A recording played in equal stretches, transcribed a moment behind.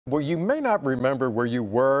Well, you may not remember where you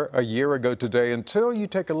were a year ago today until you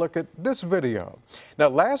take a look at this video. Now,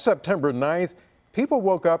 last September 9th, people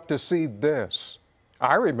woke up to see this.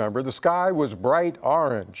 I remember the sky was bright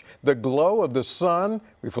orange, the glow of the sun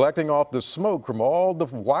reflecting off the smoke from all the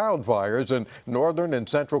wildfires in northern and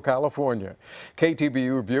central California.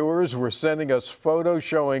 KTVU viewers were sending us photos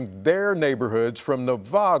showing their neighborhoods from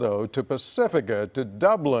Novato to Pacifica to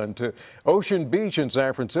Dublin to Ocean Beach in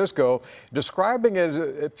San Francisco, describing it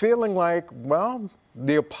as feeling like, well,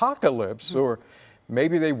 the apocalypse, or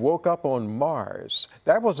maybe they woke up on Mars.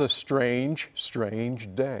 That was a strange,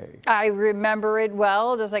 strange day. I remember it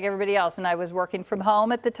well, just like everybody else. And I was working from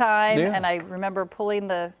home at the time. Yeah. And I remember pulling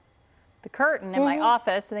the curtain in my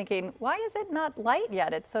office thinking, why is it not light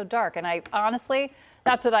yet? It's so dark. And I honestly,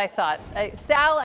 that's what I thought. Sal